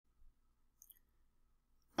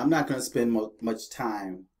I'm not going to spend much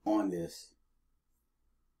time on this.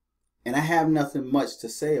 And I have nothing much to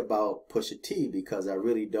say about Pusha T because I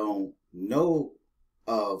really don't know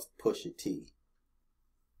of Pusha T.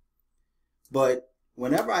 But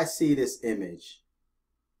whenever I see this image,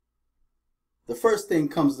 the first thing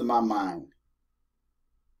comes to my mind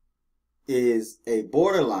is a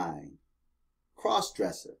borderline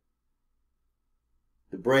cross-dresser.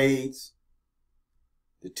 The braids,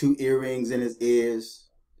 the 2 earrings in his ears,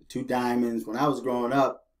 the 2 diamonds. When I was growing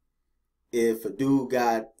up, if a dude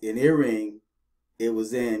got an earring, it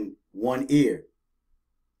was in one ear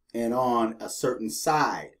and on a certain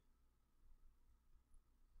side.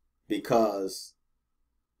 Because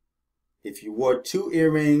if you wore 2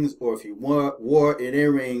 earrings or if you wore an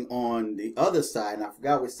earring on the other side, and I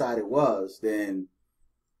forgot which side it was, then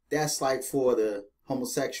that's like for the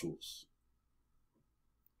homosexuals.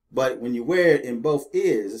 But when you wear it in both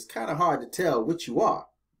ears, it's kind of hard to tell which you are.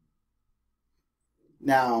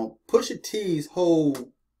 Now, Pusha T's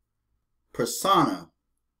whole persona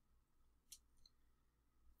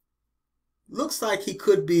looks like he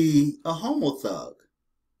could be a homo thug,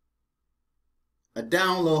 a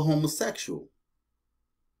down low homosexual,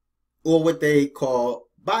 or what they call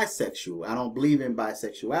bisexual. I don't believe in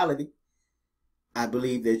bisexuality. I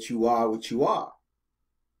believe that you are what you are.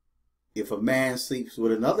 If a man sleeps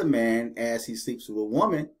with another man as he sleeps with a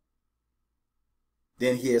woman,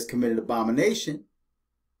 then he has committed abomination.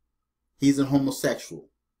 He's a homosexual.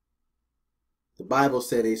 The Bible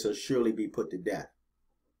said they shall surely be put to death.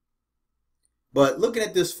 But looking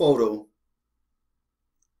at this photo,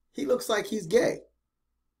 he looks like he's gay.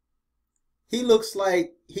 He looks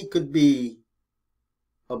like he could be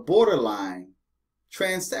a borderline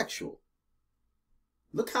transsexual.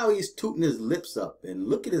 Look how he's tooting his lips up, and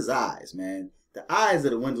look at his eyes, man. The eyes are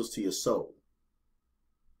the windows to your soul.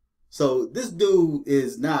 So this dude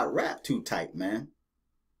is not wrapped too tight, man.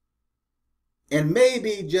 And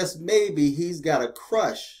maybe, just maybe, he's got a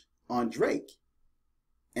crush on Drake.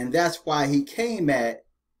 And that's why he came at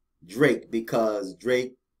Drake, because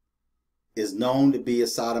Drake is known to be a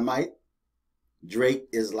sodomite. Drake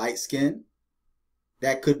is light-skinned.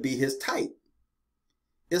 That could be his type.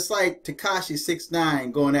 It's like Tekashi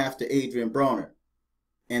 6ix9ine going after Adrian Broner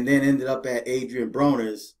and then ended up at Adrian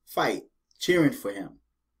Broner's fight, cheering for him.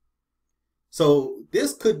 So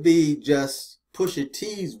this could be just Pusha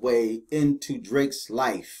T's way into Drake's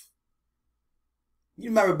life.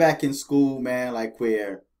 You remember back in school, man, like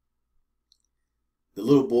where the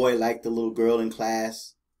little boy liked the little girl in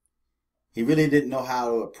class. He really didn't know how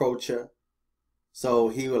to approach her. So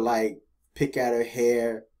he would like pick at her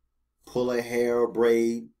hair, pull her hair or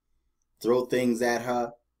braid, throw things at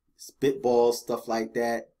her, spitballs, stuff like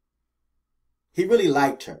that. He really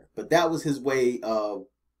liked her, but that was his way of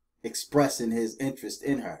expressing his interest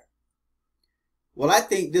in her. Well, I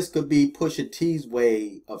think this could be Pusha T's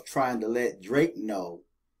way of trying to let Drake know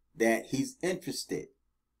that he's interested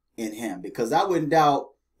in him, because I wouldn't doubt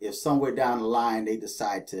if somewhere down the line they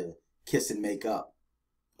decide to kiss and make up.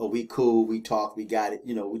 Oh, we cool, we talked, we got it,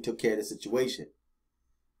 we took care of the situation.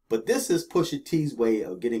 But this is Pusha T's way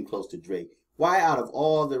of getting close to Drake. Why out of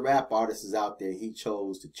all the rap artists out there, he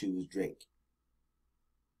chose to choose Drake?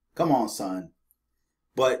 Come on, son.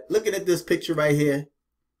 But looking at this picture right here,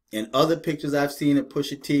 and other pictures I've seen of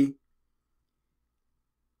Pusha T,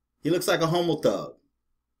 he looks like a homo thug.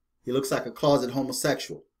 He looks like a closet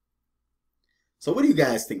homosexual. So what do you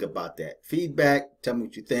guys think about that? Feedback, tell me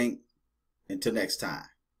what you think. Until next time,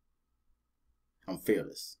 I'm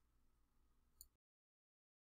fearless.